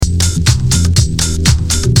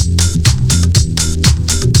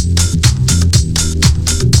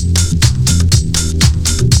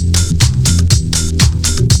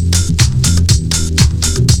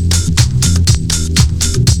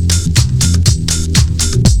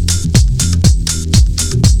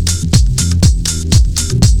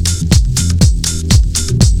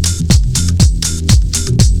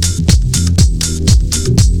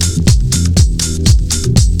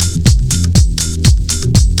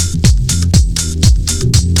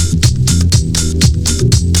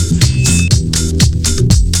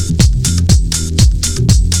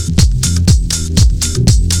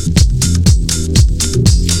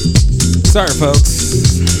Sorry, folks.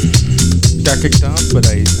 Got kicked off, but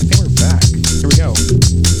I think we're back. Here we go.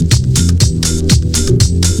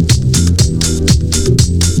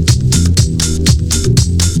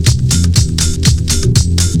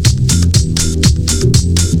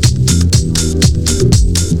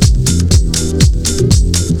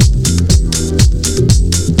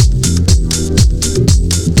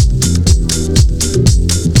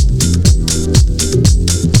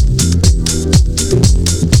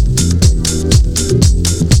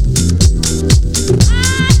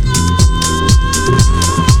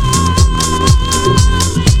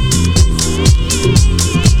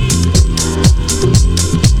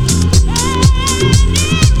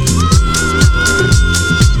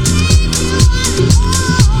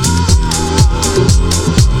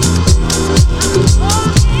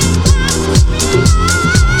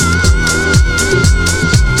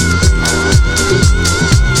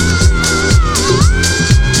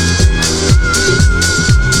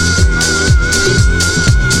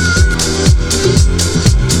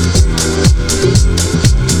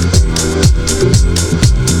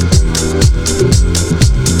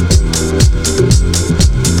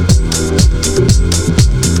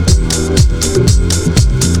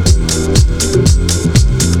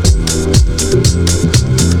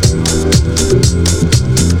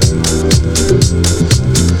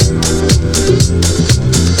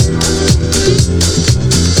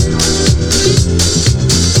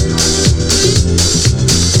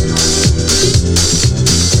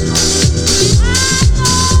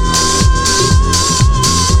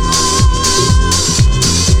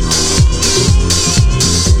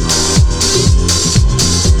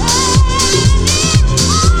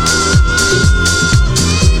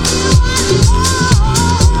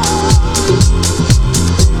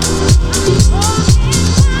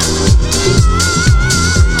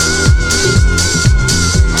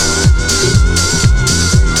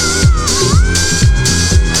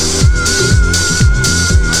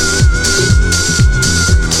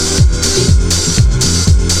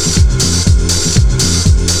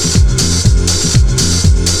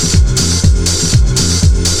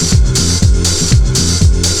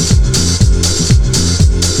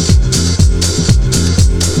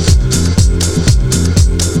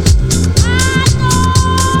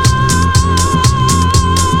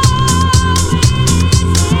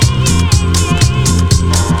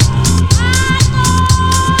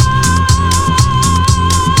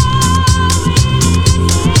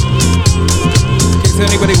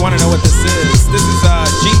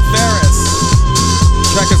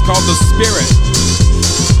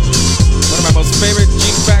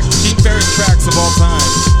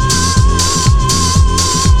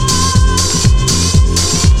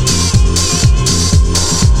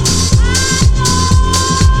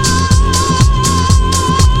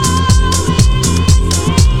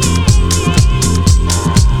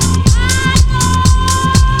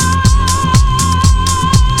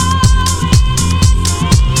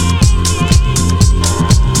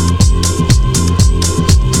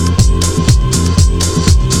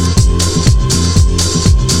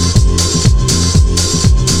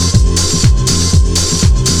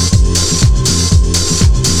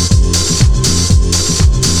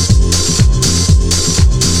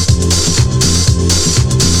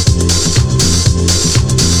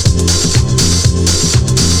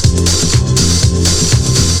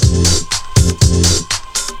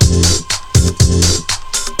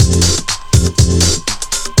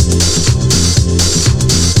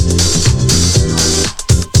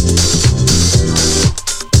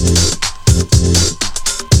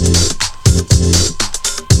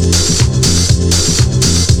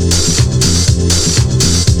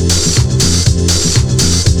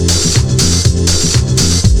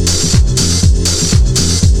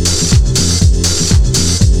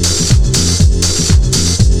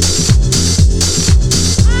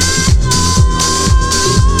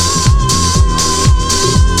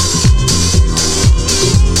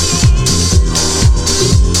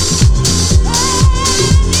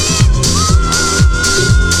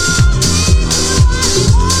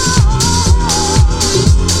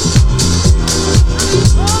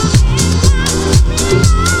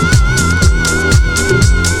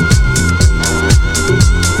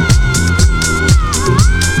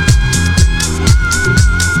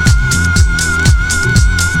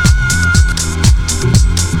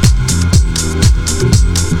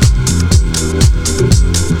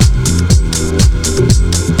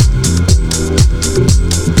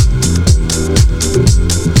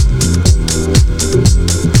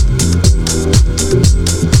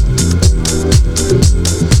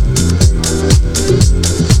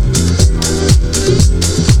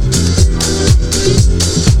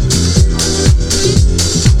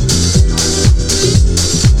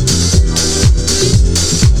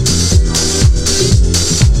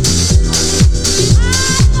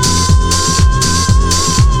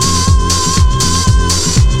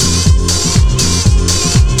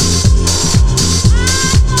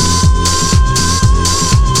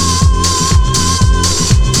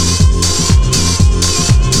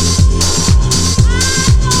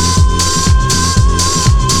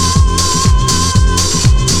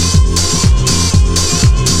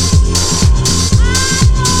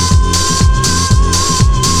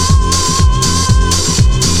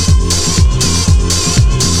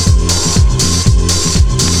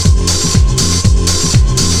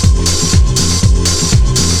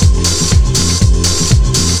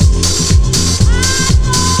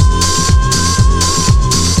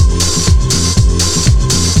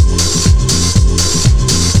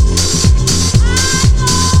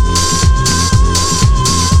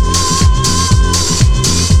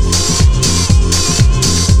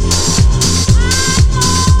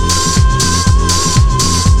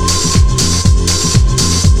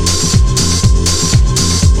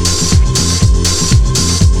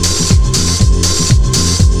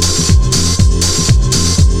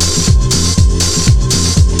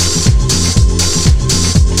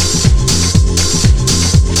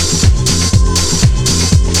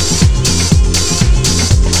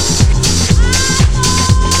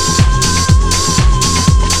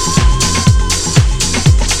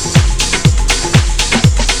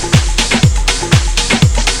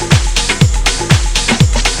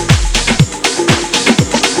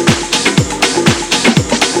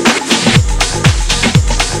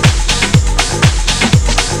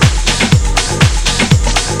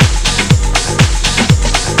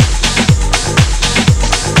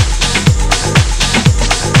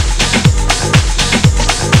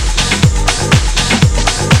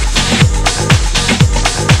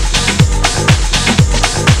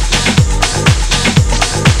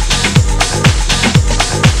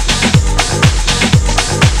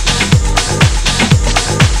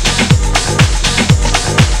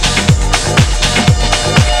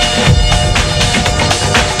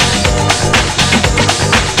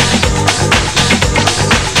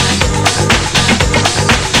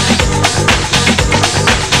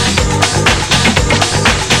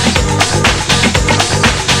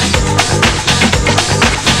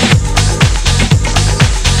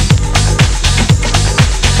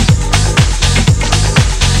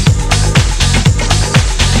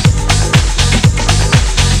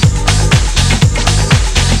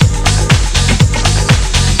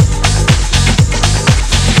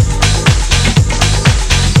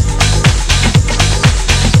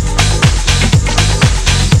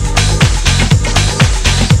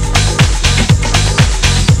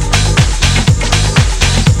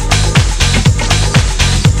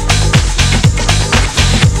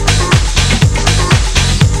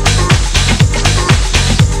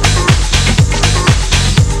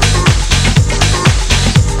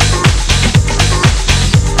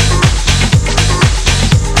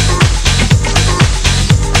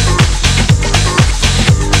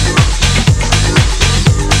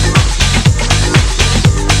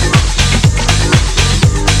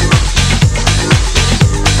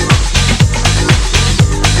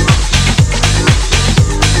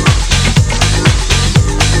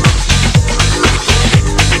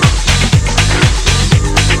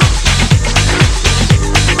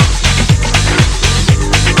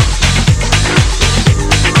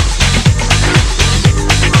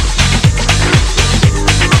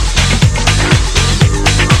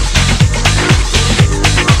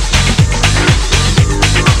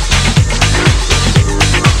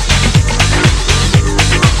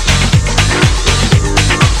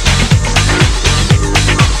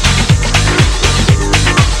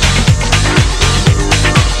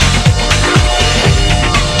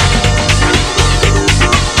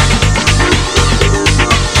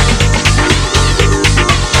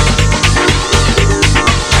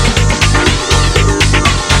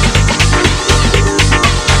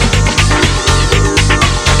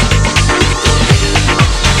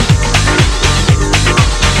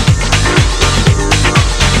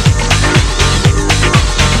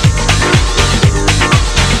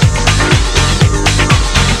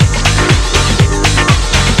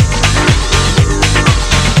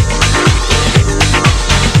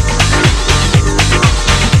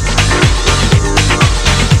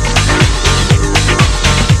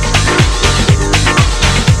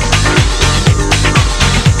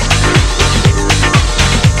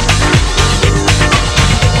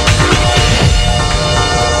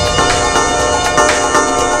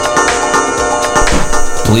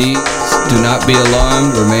 Please do not be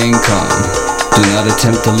alarmed, remain calm. Do not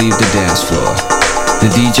attempt to leave the dance floor. The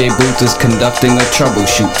DJ booth is conducting a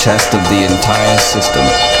troubleshoot test of the entire system.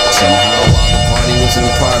 Somehow, while the party was in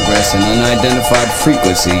progress, an unidentified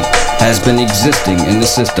frequency has been existing in the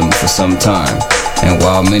system for some time. And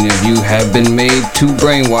while many of you have been made too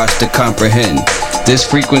brainwashed to comprehend, this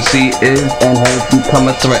frequency is and has become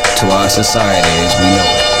a threat to our society as we know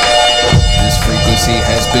it. This frequency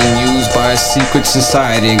has been used by a secret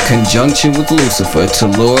society in conjunction with Lucifer to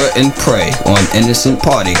lure and prey on innocent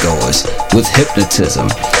partygoers with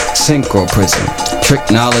hypnotism, synchroprism,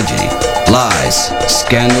 tricknology, lies,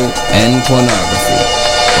 scandal, and pornography.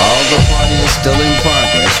 While the party is still in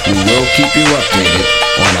progress, we will keep you updated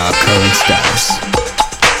on our current status.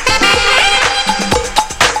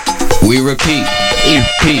 We repeat,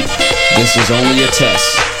 this is only a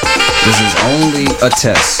test. This is only a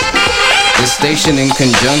test. This station, in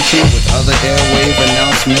conjunction with other airwave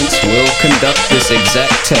announcements, will conduct this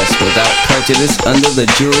exact test without prejudice under the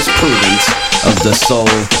jurisprudence of the soul,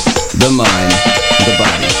 the mind, the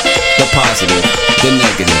body, the positive, the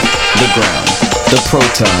negative, the ground, the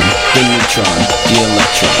proton, the neutron, the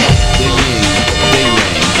electron, the yin, the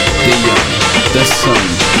yang, the young, the sun,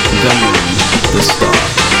 the moon, the star.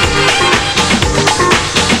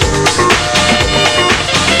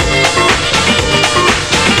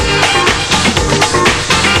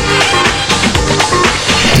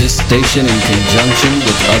 This station, in conjunction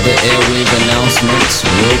with other airwave announcements,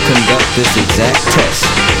 will conduct this exact test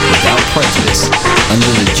without prejudice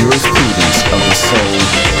under the jurisprudence of the soul,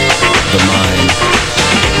 the mind,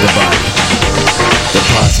 the body, the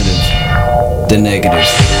positive, the negative,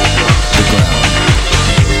 the ground,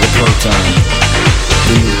 the proton,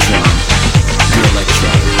 the neutron, the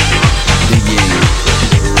electron, the yin,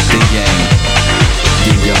 the yang,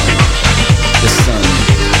 the young, the sun,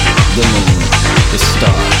 the moon, the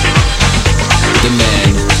star, the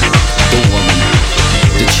man, the woman,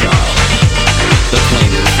 the child, the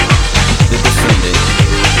plaintiff, the defendant,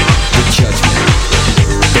 the judgment,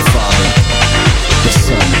 the Father, the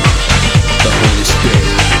Son, the Holy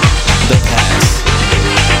Spirit, the past,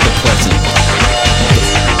 the present,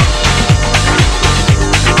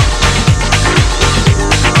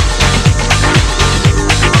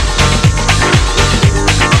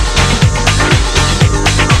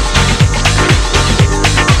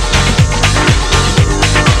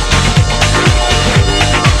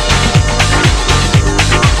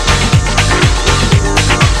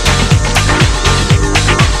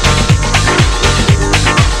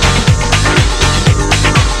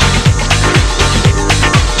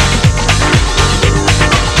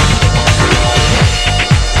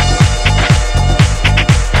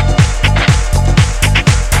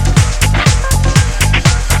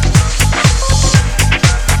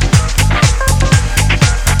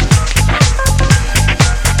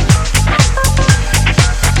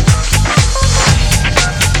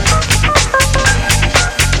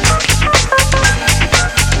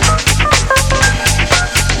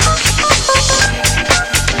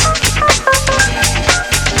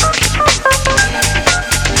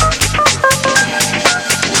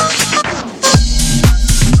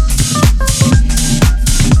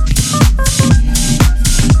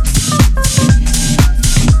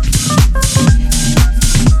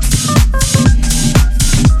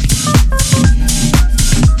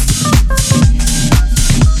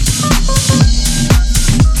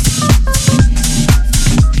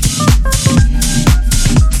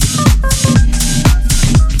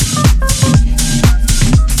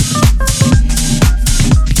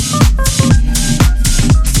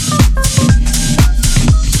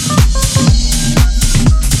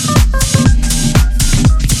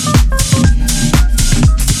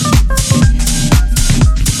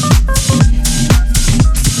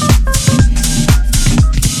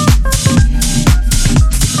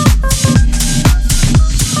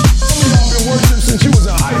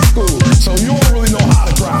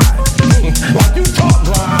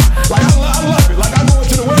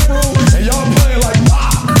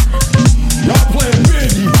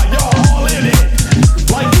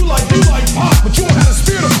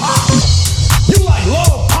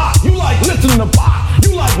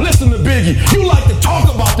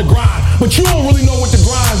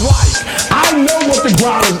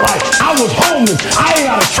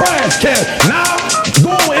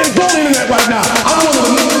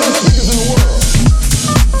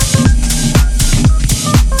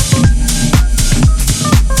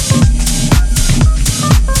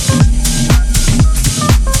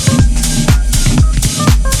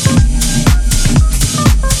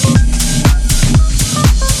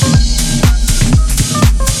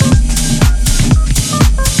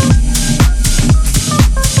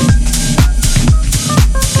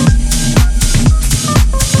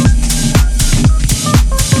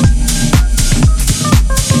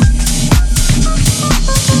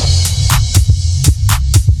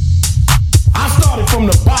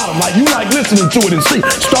 bottom, like you like listening to it and see.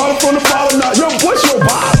 Starting from the bottom now, yo, what's your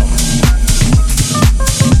bottom?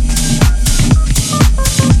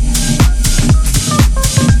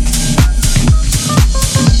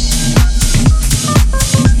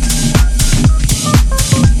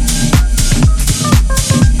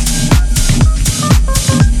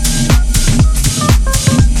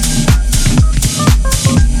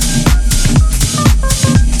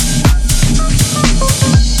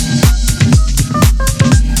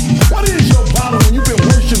 What is your bottom when you've been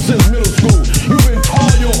worshipped since middle school? You've been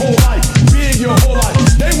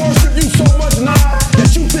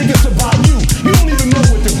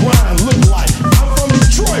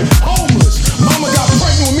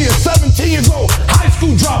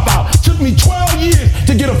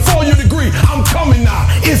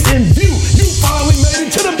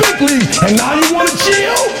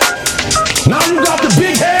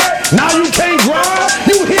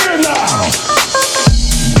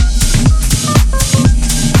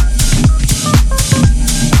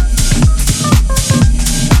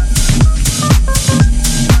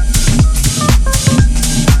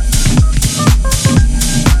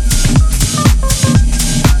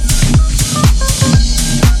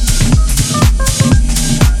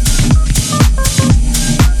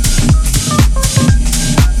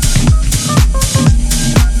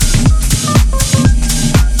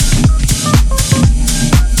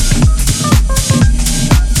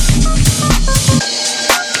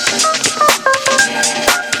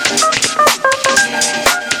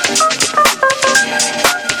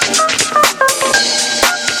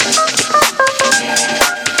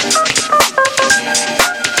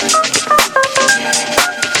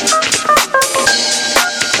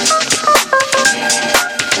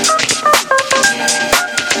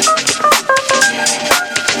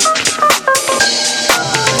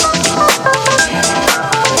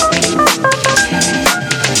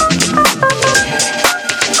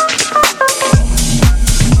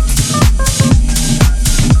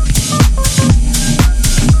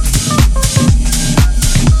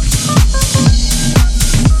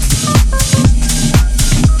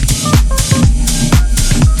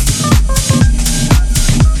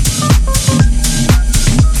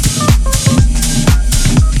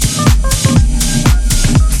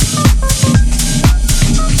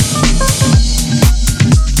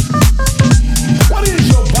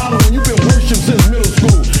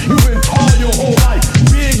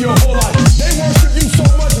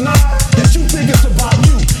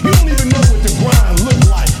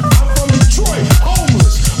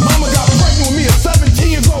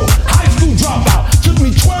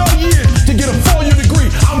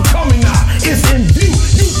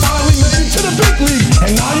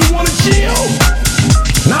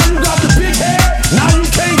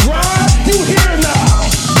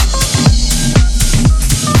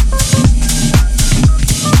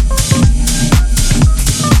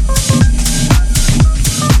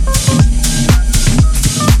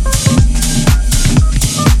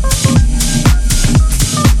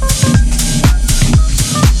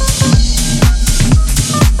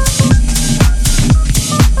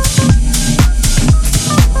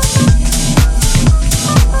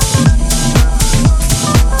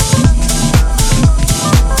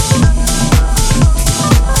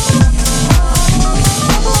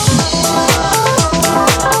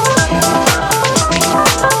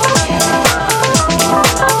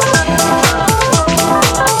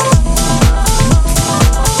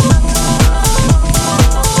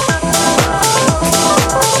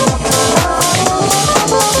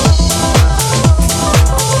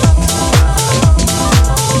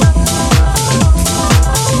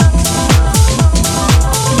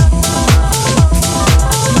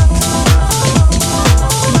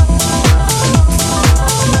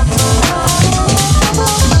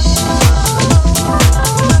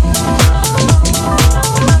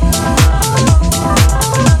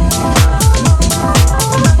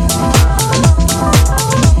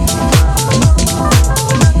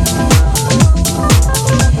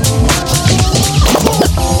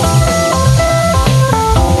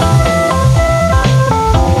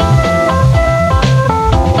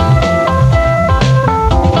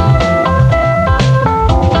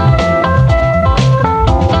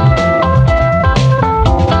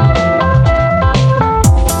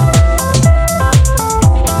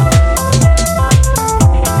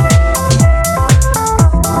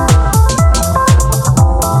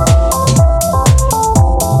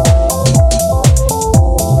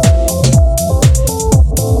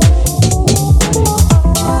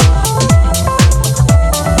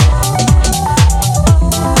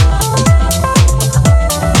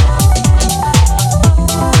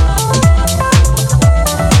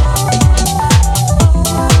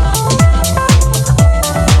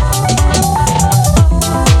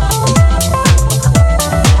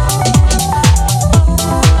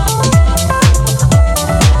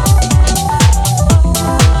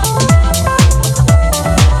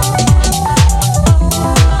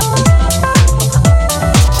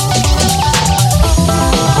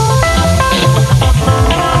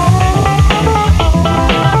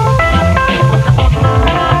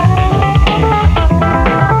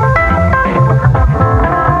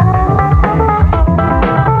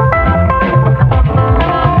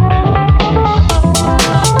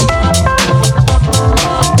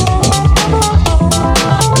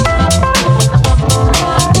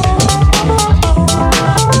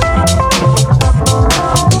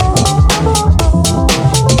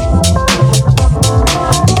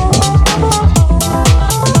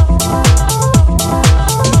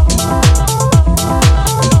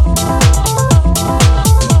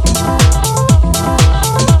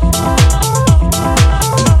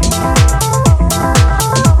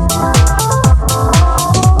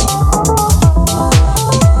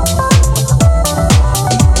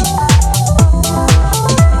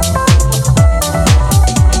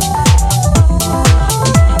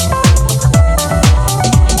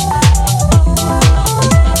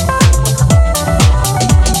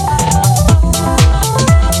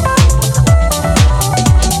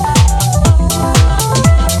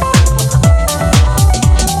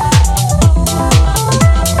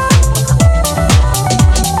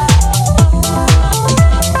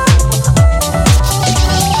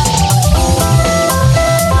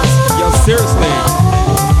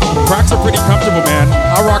comfortable, man.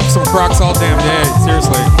 I'll rock some Crocs all damn day.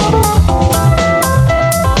 Seriously.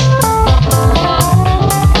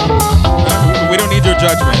 We don't need your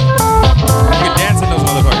judgment. You can dance in those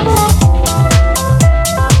motherfuckers.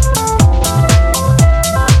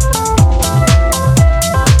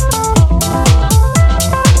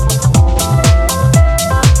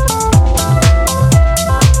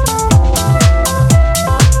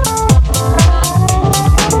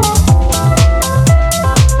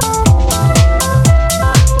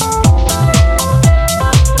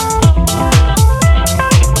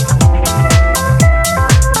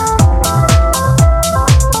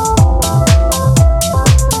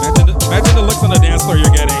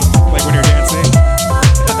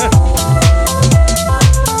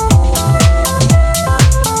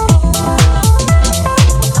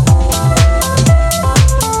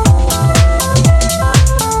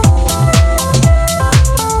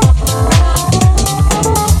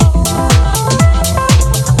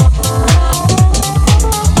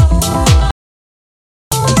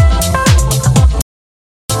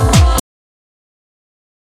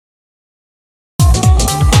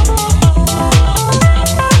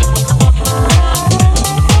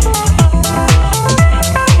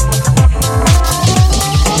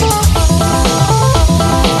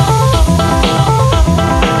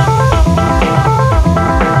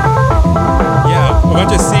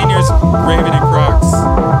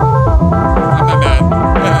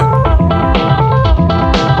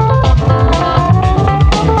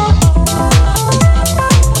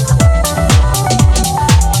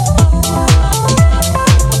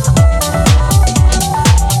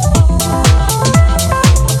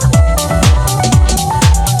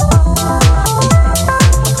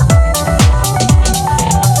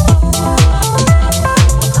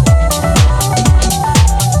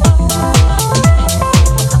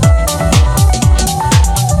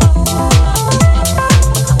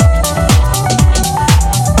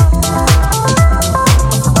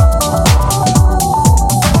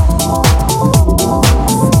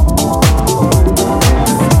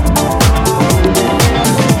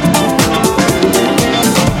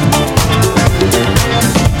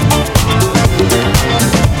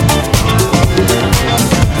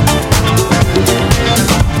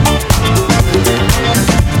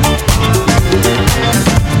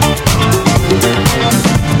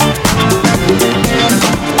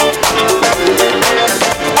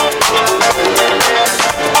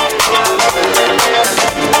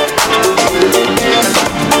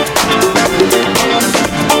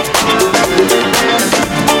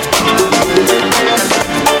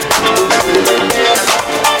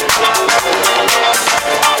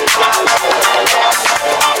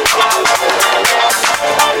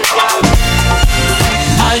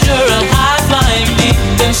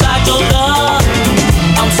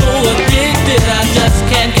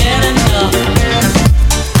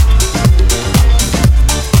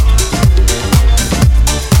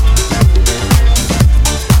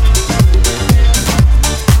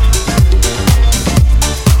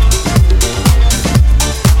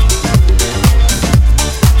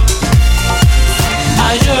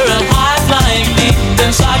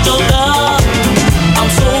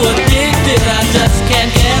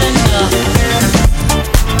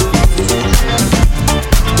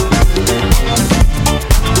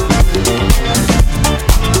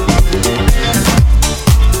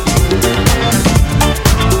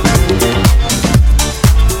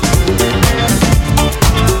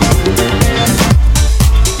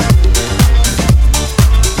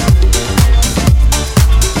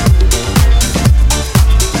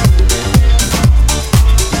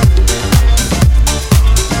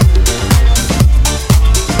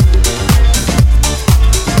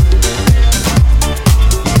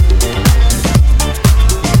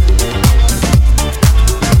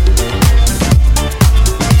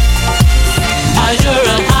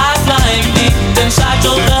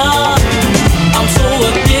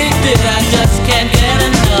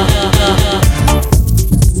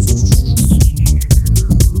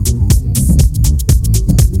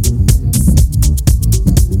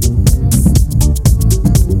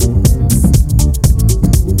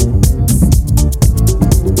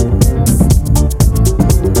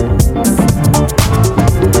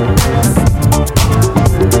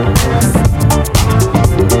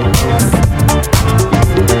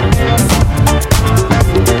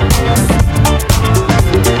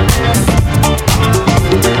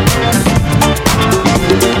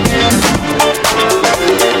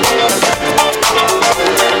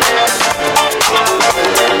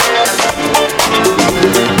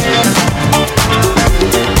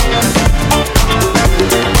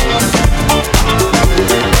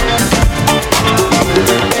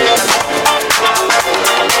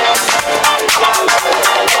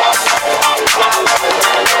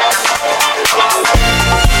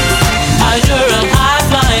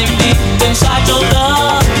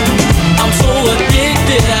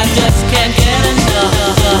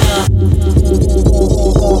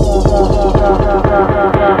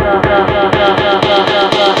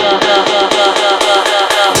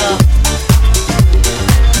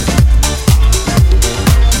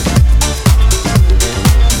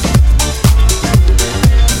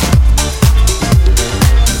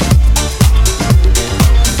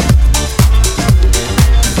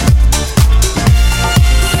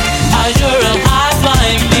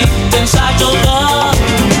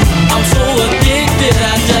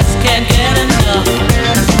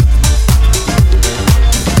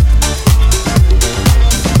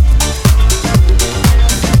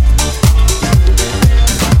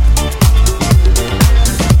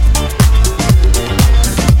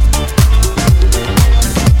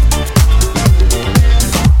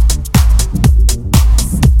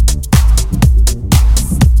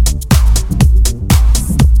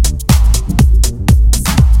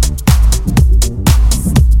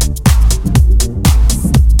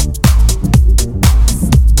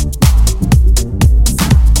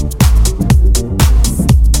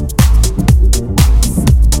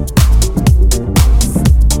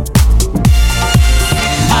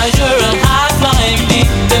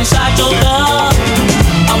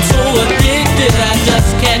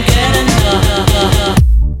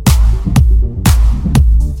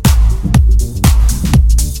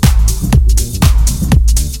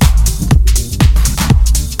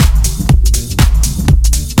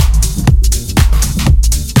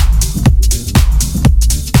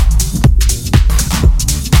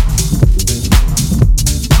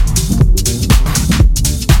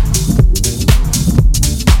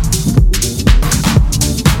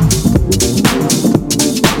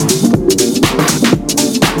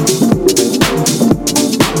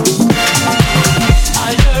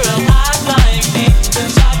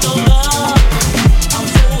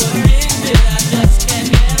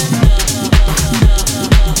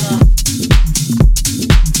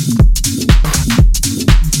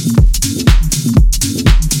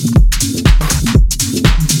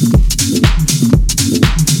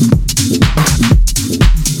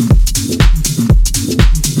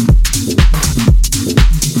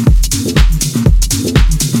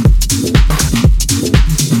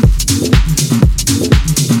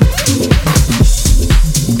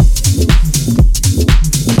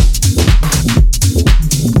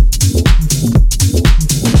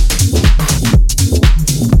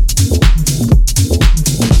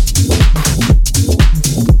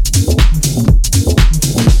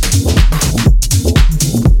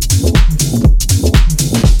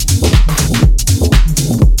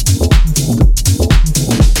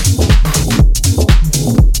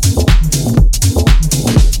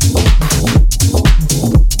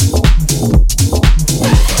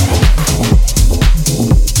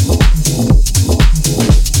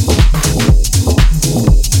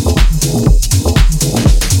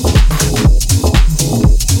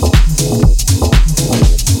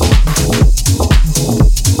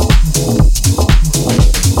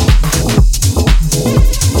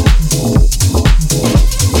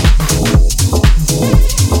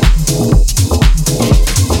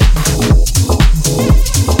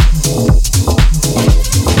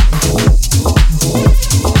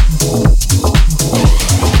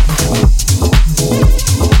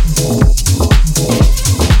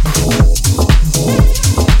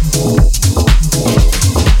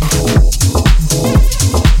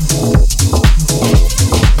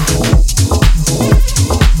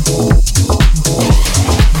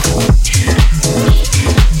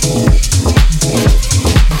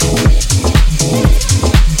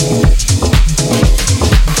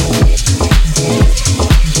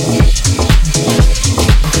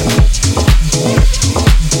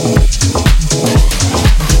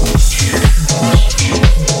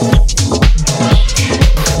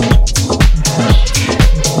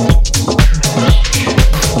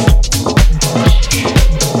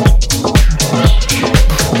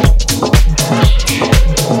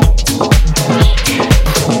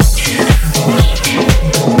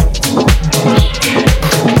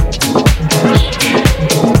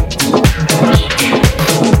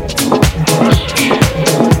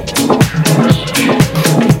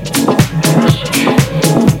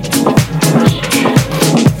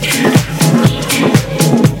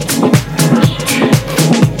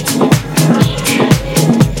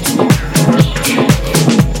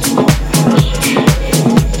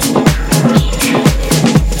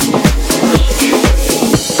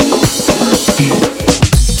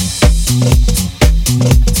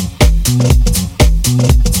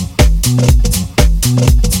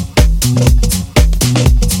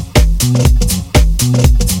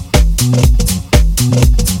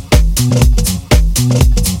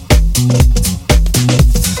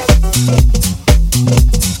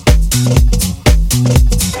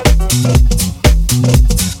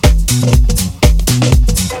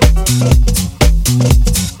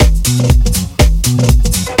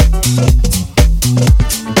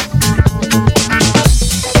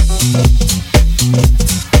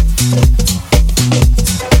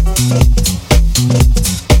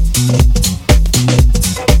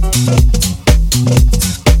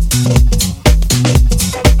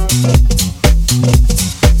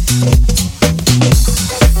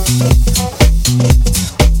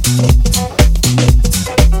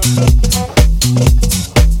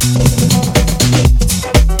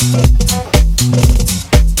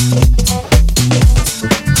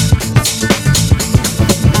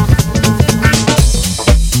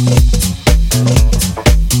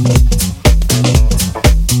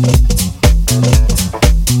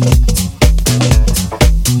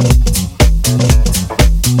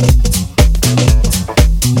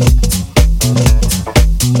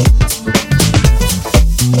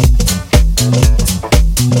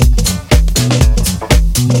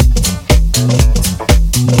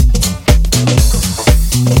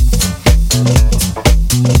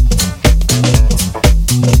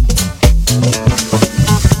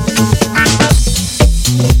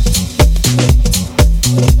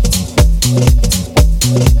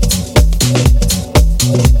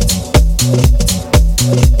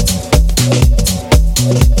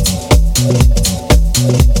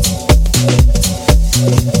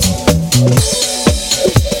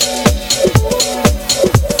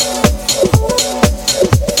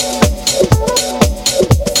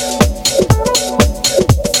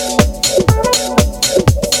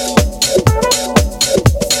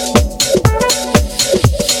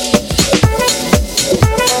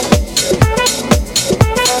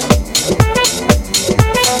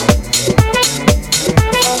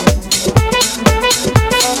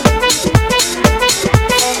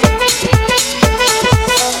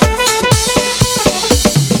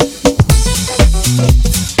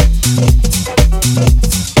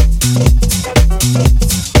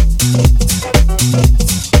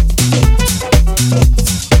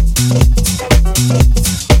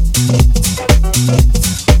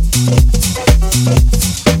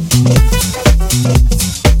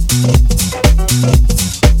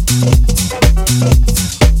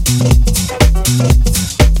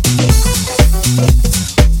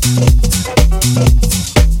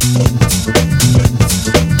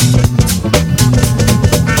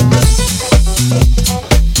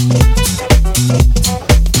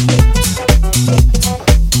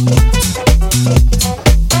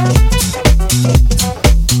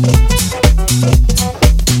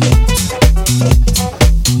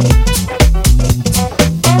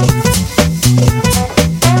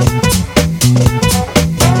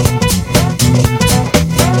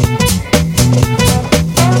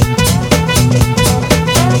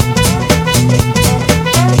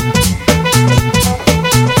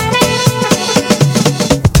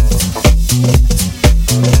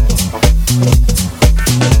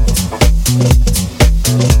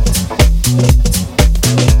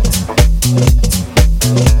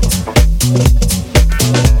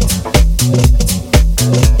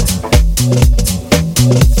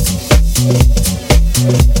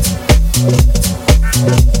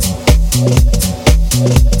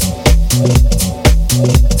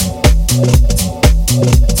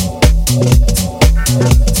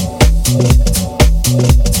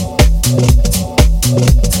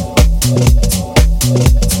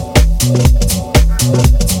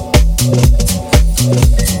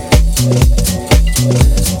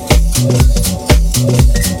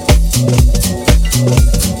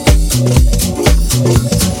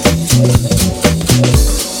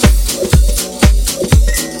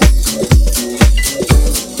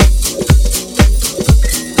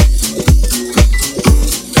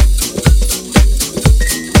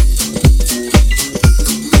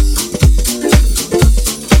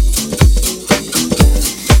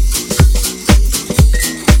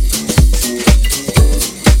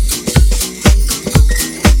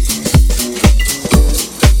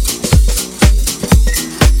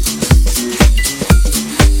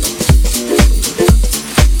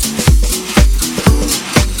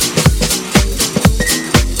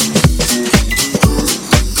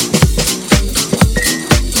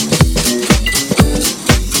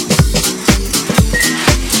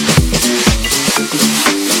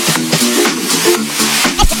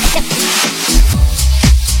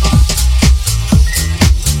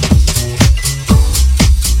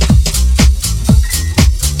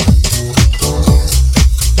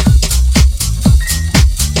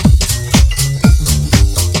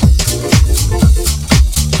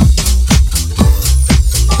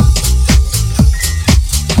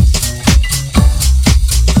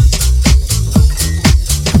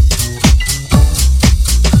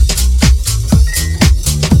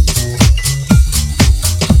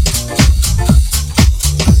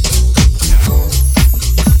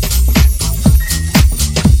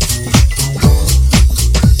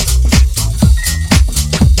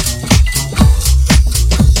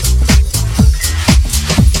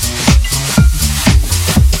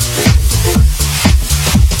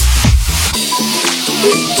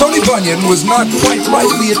 Tony Bunyan was not quite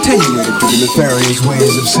rightly attenuated to the nefarious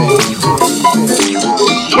ways of sin.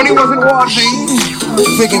 When he wasn't watching,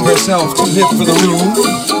 thinking herself too hip for the room,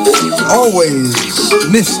 always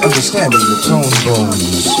misunderstanding the tone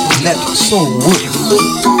bones, net so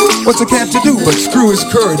worth. What's a cat to do but screw his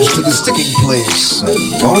courage to the sticking place and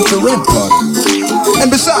launch a rent party? And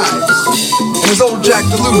besides, as old Jack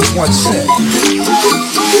DeLuz once said,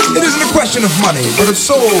 it isn't a question of money, but of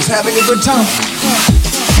souls having a good time.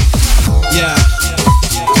 Yeah.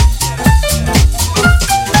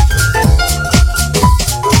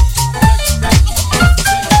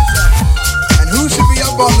 And who should be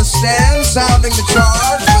up on the stand sounding the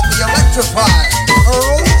charge with the electrifying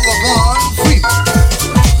Earl Levon Freeman?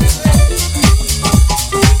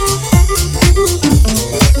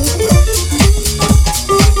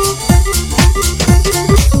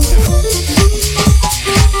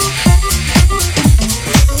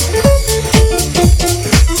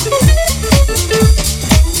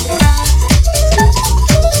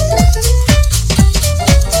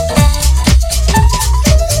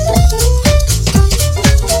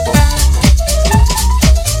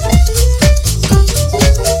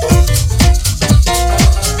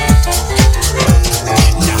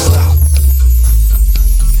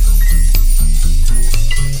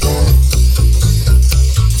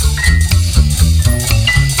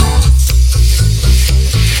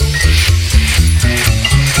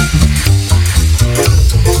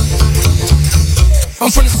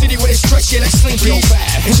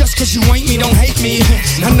 Cause you ain't me, don't hate me.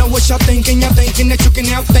 I know what y'all thinking that you can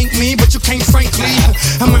outthink me, but you can't frankly.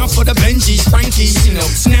 I'm out for the Benjis, Frankies, you know.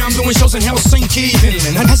 So now I'm doing shows in Helsinki.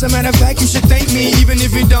 And as a matter of fact, you should thank me. Even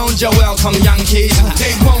if you don't, you're welcome, young kids.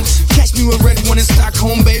 They won't catch me with red one in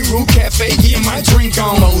Stockholm, Beirut Cafe, getting my drink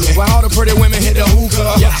on. While all the pretty women hit the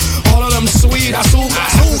hookah, all of them sweet, azúcar,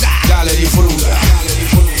 dale di fruta.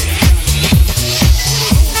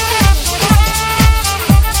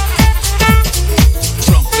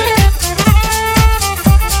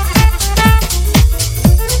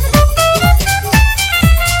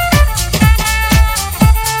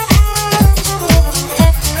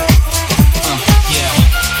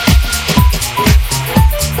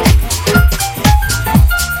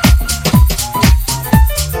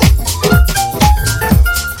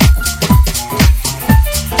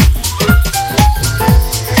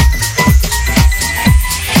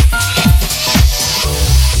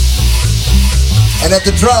 And at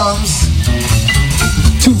the drums,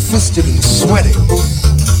 two-fisted and sweating,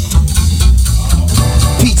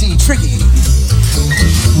 P.T. Tricky.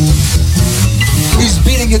 He's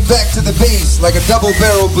beating it back to the bass like a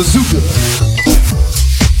double-barrel bazooka.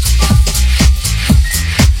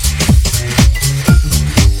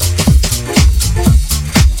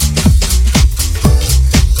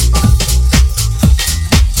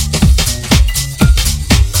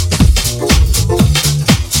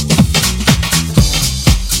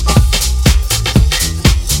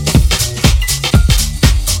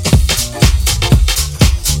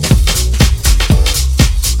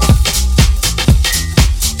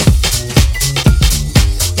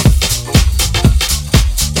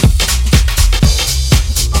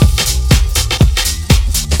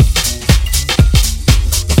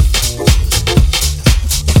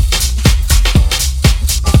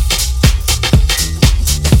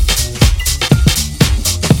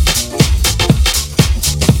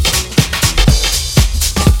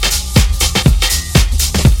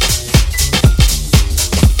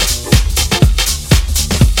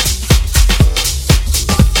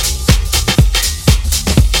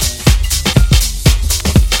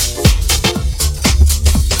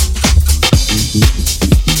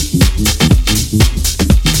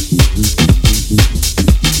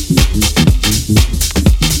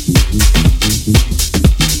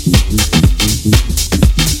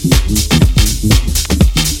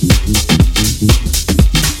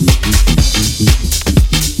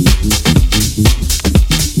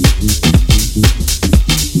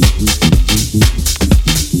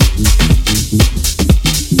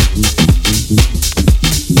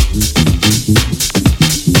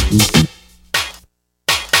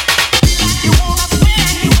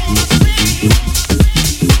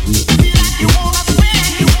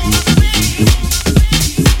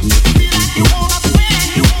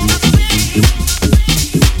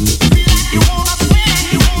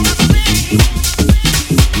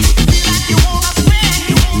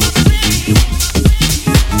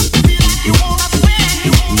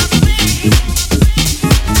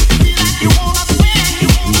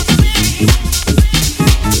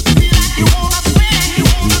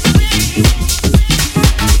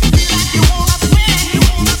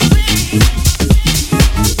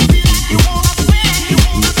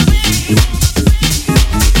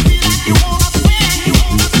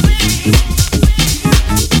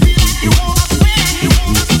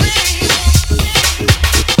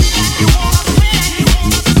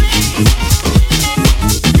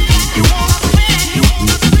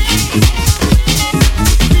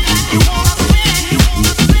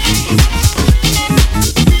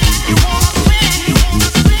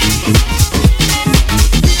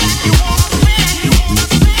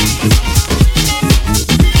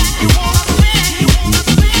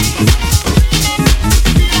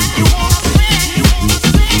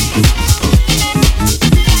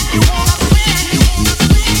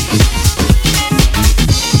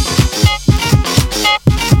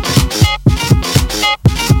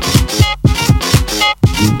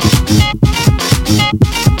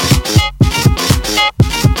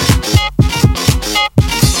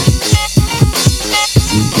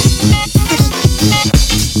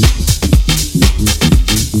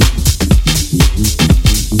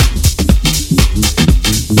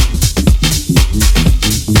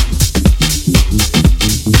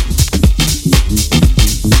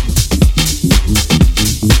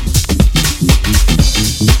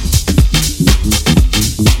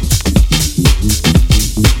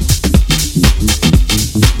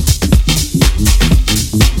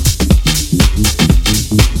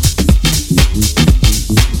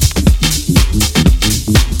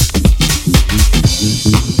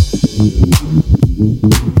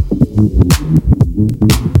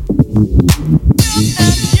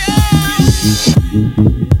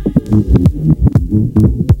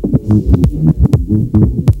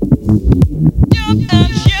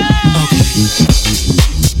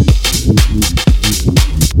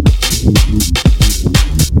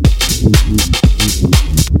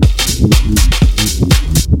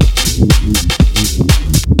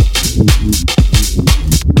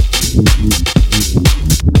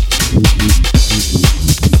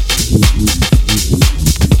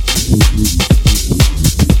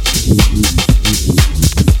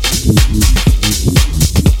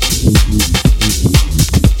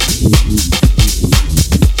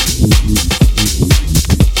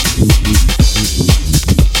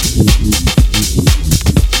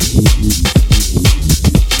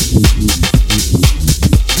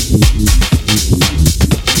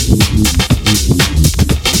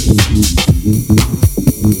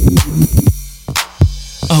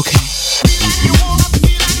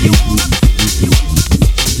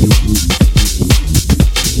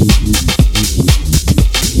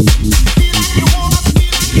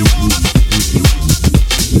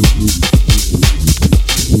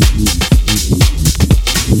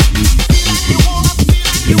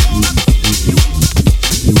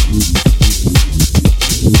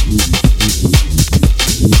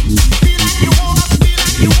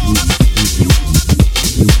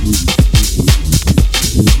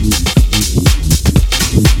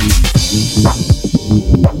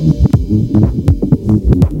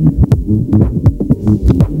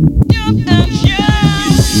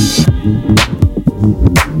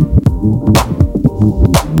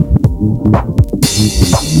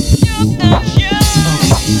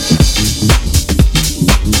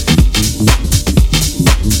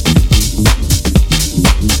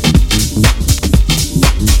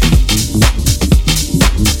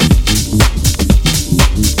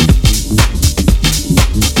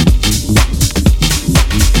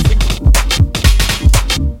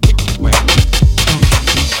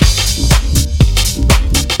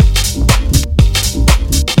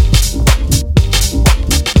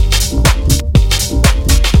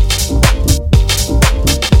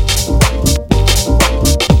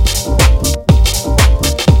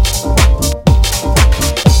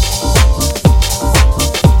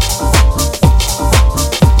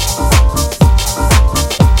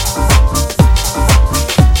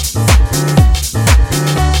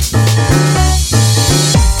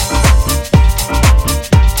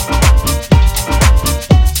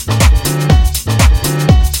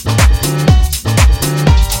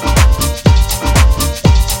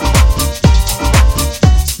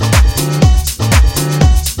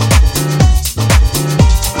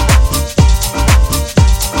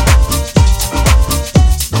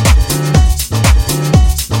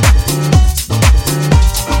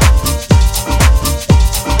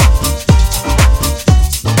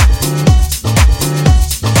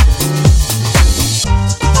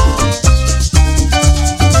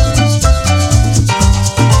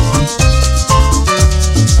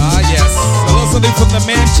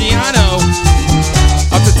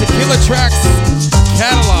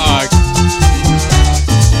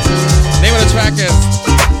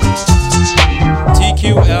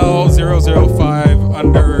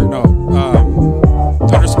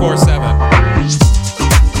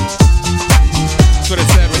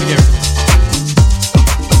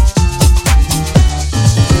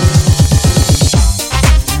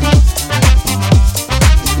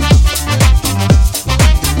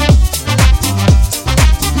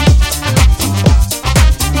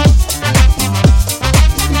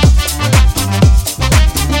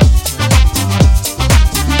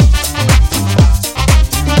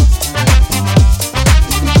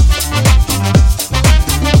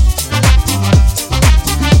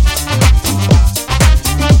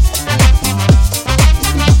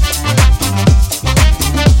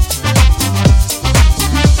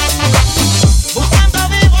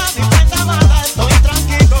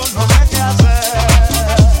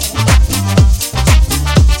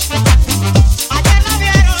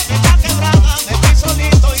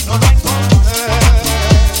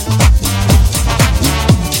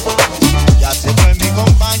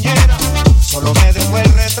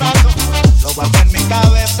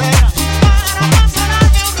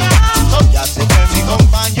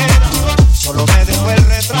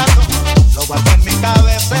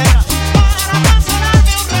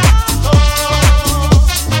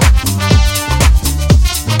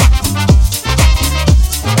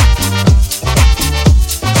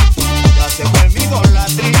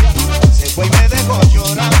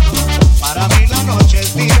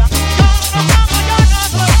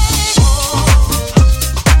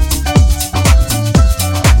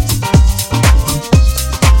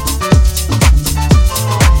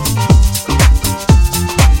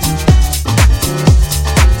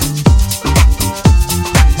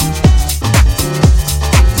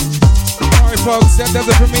 folks, that does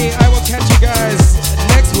it for me. I will catch you guys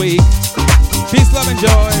next week. Peace, love, and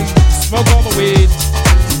joy. Smoke all the weed.